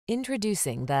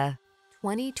Introducing the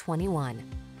 2021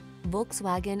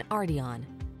 Volkswagen Arteon.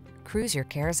 Cruise your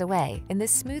cares away in this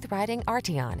smooth-riding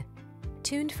Arteon.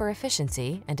 Tuned for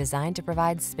efficiency and designed to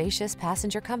provide spacious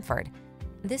passenger comfort,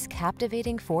 this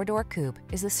captivating four-door coupe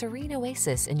is a serene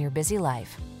oasis in your busy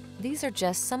life. These are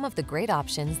just some of the great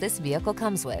options this vehicle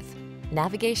comes with: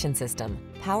 navigation system,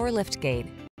 power liftgate,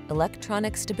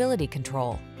 electronic stability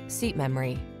control, seat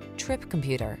memory, trip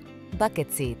computer,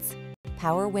 bucket seats,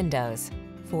 power windows,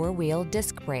 four-wheel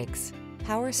disc brakes,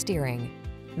 power steering.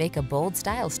 Make a bold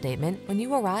style statement when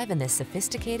you arrive in this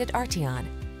sophisticated Arteon.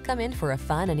 Come in for a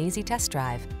fun and easy test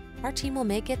drive. Our team will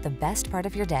make it the best part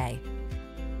of your day.